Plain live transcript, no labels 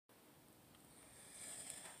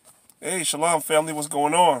Hey, Shalom family, what's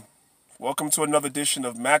going on? Welcome to another edition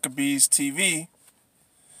of Maccabees TV.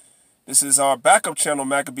 This is our backup channel,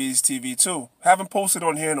 Maccabees TV 2. Haven't posted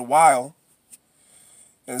on here in a while,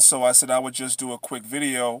 and so I said I would just do a quick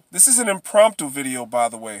video. This is an impromptu video, by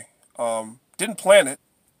the way. Didn't plan it,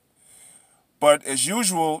 but as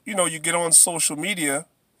usual, you get on social media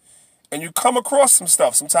and you come across some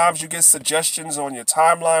stuff. Sometimes you get suggestions on your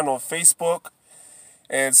timeline on Facebook,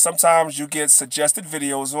 and sometimes you get suggested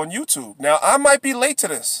videos on YouTube. Now, I might be late to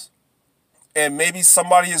this, and maybe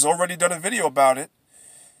somebody has already done a video about it,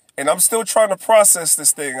 and I'm still trying to process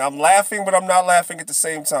this thing. I'm laughing, but I'm not laughing at the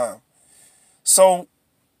same time. So,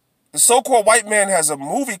 the so-called white man has a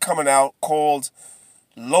movie coming out called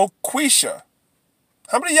LoQueesha.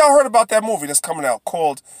 How many of y'all heard about that movie that's coming out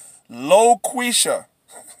called LoQueesha?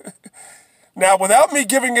 Now, without me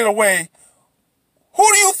giving it away, who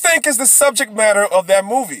do you think is the subject matter of that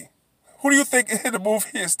movie? Who do you think the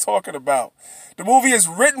movie is talking about? The movie is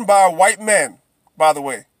written by a white man, by the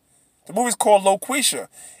way. The movie is called LoQueesha.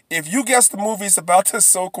 If you guess the movie is about this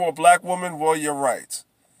so-called black woman, well, you're right.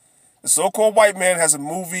 The so-called white man has a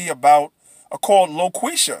movie called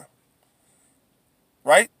LoQueesha,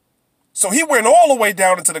 right? So he went all the way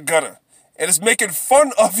down into the gutter and is making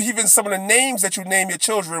fun of even some of the names that you name your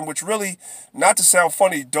children, which really, not to sound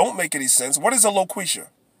funny, don't make any sense. What is a LoQueesha?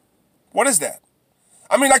 What is that?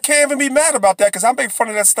 I mean, I can't even be mad about that because I make fun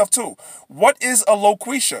of that stuff too. What is a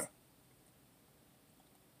LoQueesha?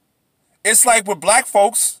 It's like with black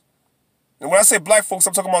folks, and when I say black folks,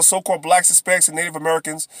 I'm talking about so-called blacks, Hispanics, and Native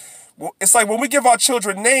Americans. It's like when we give our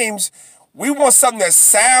children names, we want something that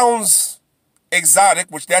sounds exotic,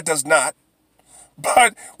 which that does not.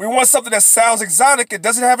 But we want something that sounds exotic. It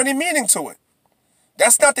doesn't have any meaning to it.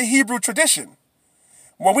 That's not the Hebrew tradition.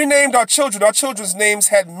 When we named our children's names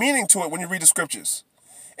had meaning to it when you read the scriptures.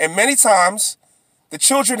 And many times, the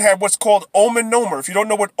children had what's called omen nomer. If you don't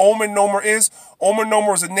know what omen nomer is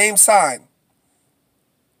a name sign.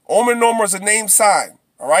 Omen nomer is a name sign,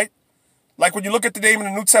 all right? Like when you look at the name in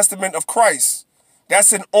the New Testament of Christ,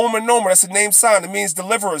 that's an omen nomer, that's a name sign. It means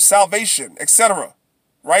deliverer, salvation, etc.,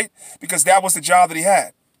 right? Because that was the job that he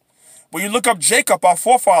had. When you look up Jacob, our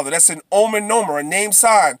forefather, that's an omen nomer, a name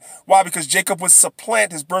sign. Why? Because Jacob would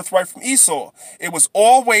supplant his birthright from Esau. It was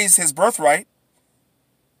always his birthright.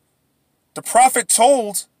 The prophet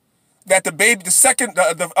told that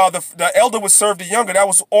the elder would serve the younger. That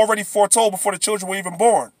was already foretold before the children were even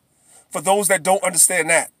born. For those that don't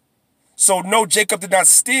understand that. So no, Jacob did not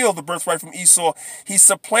steal the birthright from Esau. He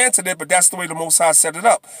supplanted it, but that's the way the Most High set it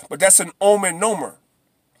up. But that's an omen nomer.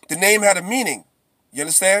 The name had a meaning. You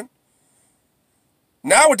understand?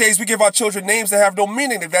 Nowadays, we give our children names that have no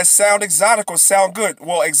meaning, that sound exotic or sound good.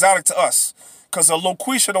 Well, exotic to us. Because a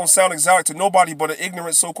LoQueesha don't sound exotic to nobody but an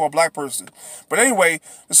ignorant so-called black person. But anyway,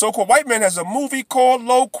 the so-called white man has a movie called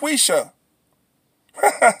LoQueesha.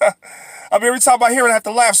 I mean, every time I hear it, I have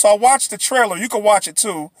to laugh. So I watched the trailer. You can watch it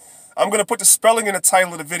too. I'm going to put the spelling in the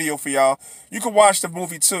title of the video for y'all. You can watch the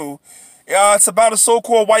movie too. It's about a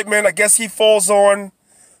so-called white man. I guess he falls on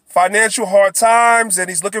financial hard times, and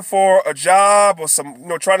he's looking for a job or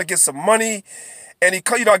trying to get some money. And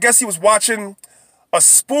I guess he was watching a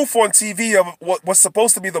spoof on TV of what was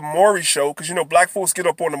supposed to be the Maury show, because black folks get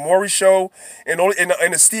up on the Maury show and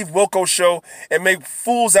the Steve Wilkos show and make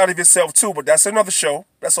fools out of yourself too. But that's another show.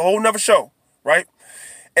 That's a whole nother show, right?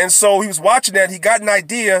 And so he was watching that. He got an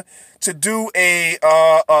idea to do a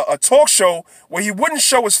talk show where he wouldn't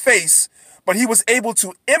show his face, but he was able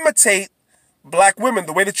to imitate black women,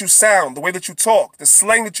 the way that you sound, the way that you talk, the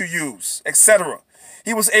slang that you use, etc.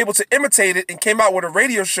 He was able to imitate it and came out with a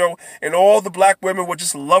radio show, and all the black women were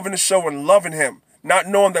just loving the show and loving him, not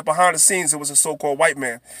knowing that behind the scenes it was a so-called white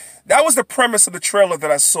man. That was the premise of the trailer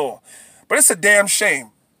that I saw. But it's a damn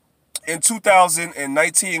shame. In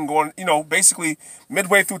 2019, basically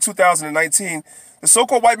midway through 2019, the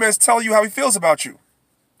so-called white man is telling you how he feels about you.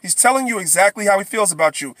 He's telling you exactly how he feels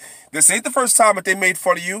about you. This ain't the first time that they made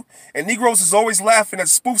fun of you, and Negroes is always laughing at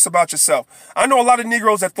spoofs about yourself. I know a lot of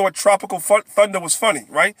Negroes that thought Tropical Thunder was funny,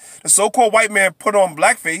 right? The so-called white man put on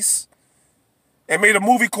blackface and made a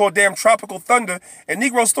movie called damn Tropical Thunder, and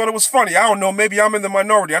Negroes thought it was funny. I don't know, maybe I'm in the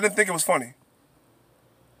minority. I didn't think it was funny.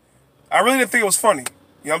 I really didn't think it was funny.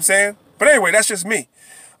 You know what I'm saying? But anyway, that's just me.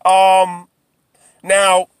 Now,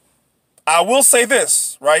 I will say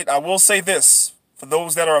this, right? I will say this. For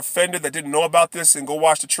those that are offended that didn't know about this and go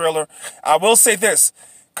watch the trailer, I will say this.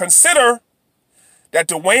 Consider that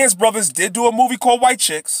the Wayans brothers did do a movie called White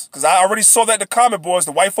Chicks, because I already saw that in the comment boards.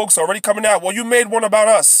 The white folks are already coming out. Well, you made one about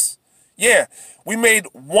us. Yeah, we made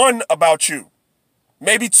one about you.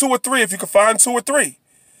 Maybe two or three if you can find two or three.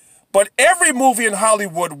 But every movie in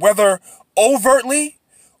Hollywood, whether overtly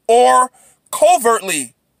or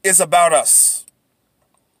covertly, is about us.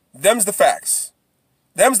 Them's the facts.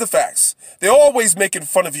 Them's the facts. They're always making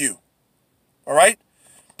fun of you. All right?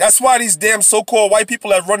 That's why these damn so-called white people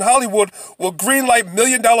that run Hollywood will greenlight $1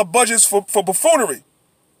 million budgets for buffoonery.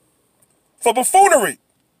 For buffoonery.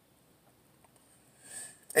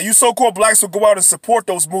 And you so-called blacks will go out and support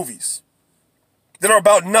those movies that are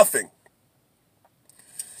about nothing.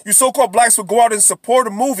 You so-called blacks will go out and support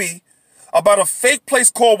a movie about a fake place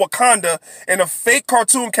called Wakanda and a fake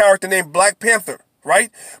cartoon character named Black Panther.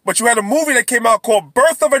 Right? But you had a movie that came out called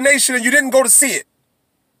Birth of a Nation and you didn't go to see it.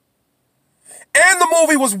 And the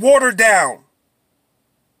movie was watered down.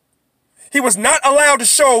 He was not allowed to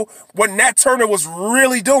show what Nat Turner was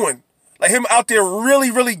really doing. Like him out there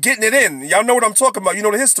really getting it in. Y'all know what I'm talking about. You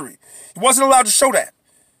know the history. He wasn't allowed to show that.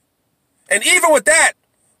 And even with that,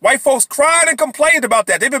 white folks cried and complained about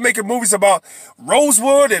that. They've been making movies about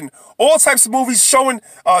Rosewood and all types of movies showing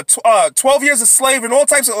 12 Years a Slave and all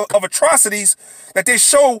types of atrocities that they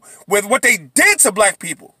show with what they did to black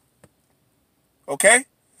people. Okay?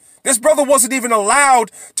 This brother wasn't even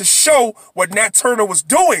allowed to show what Nat Turner was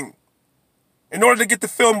doing in order to get the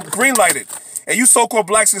film greenlighted. And you so-called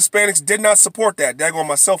blacks and Hispanics did not support that. Daggone,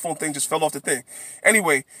 my cell phone thing just fell off the thing.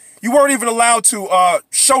 Anyway, you weren't even allowed to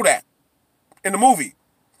show that in the movie.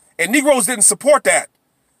 And Negroes didn't support that.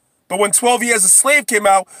 But when 12 Years a Slave came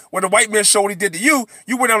out, when the white man showed what he did to you,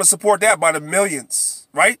 you went out to support that by the millions,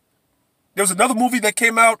 right? There was another movie that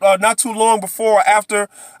came out not too long before or after.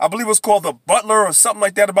 I believe it was called The Butler or something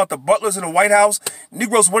like that about the butlers in the White House.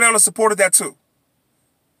 Negroes went out and supported that too.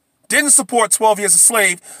 Didn't support 12 Years a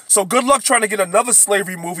Slave, so good luck trying to get another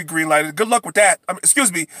slavery movie greenlighted. Good luck with that.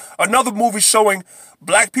 Excuse me, another movie showing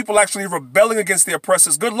black people actually rebelling against their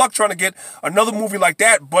oppressors. Good luck trying to get another movie like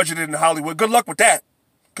that budgeted in Hollywood. Good luck with that,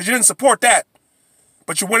 because you didn't support that.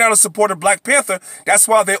 But you went out and supported Black Panther. That's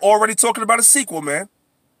why they're already talking about a sequel, man.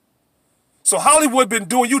 So Hollywood been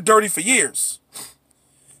doing you dirty for years.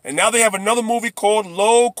 And now they have another movie called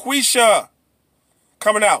LoQueesha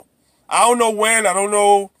coming out. I don't know when, I don't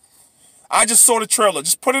know. I just saw the trailer.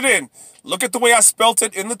 Just put it in. Look at the way I spelt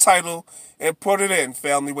it in the title and put it in,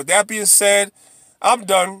 family. With that being said, I'm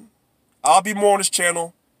done. I'll be more on this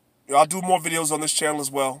channel. I'll do more videos on this channel as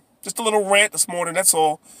well. Just a little rant this morning, that's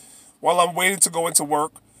all, while I'm waiting to go into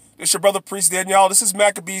work. It's your brother Priest Daniel. This is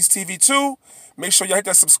Maccabees TV 2. Make sure you hit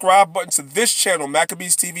that subscribe button to this channel,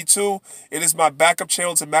 Maccabees TV 2. It is my backup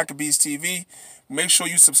channel to Maccabees TV. Make sure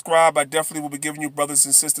you subscribe. I definitely will be giving you brothers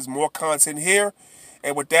and sisters more content here.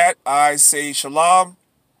 And with that, I say shalom.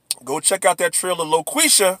 Go check out that trailer,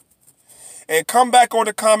 LoQueesha, and come back on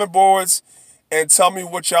the comment boards and tell me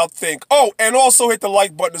what y'all think. Oh, and also hit the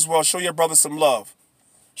like button as well. Show your brother some love.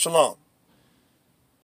 Shalom.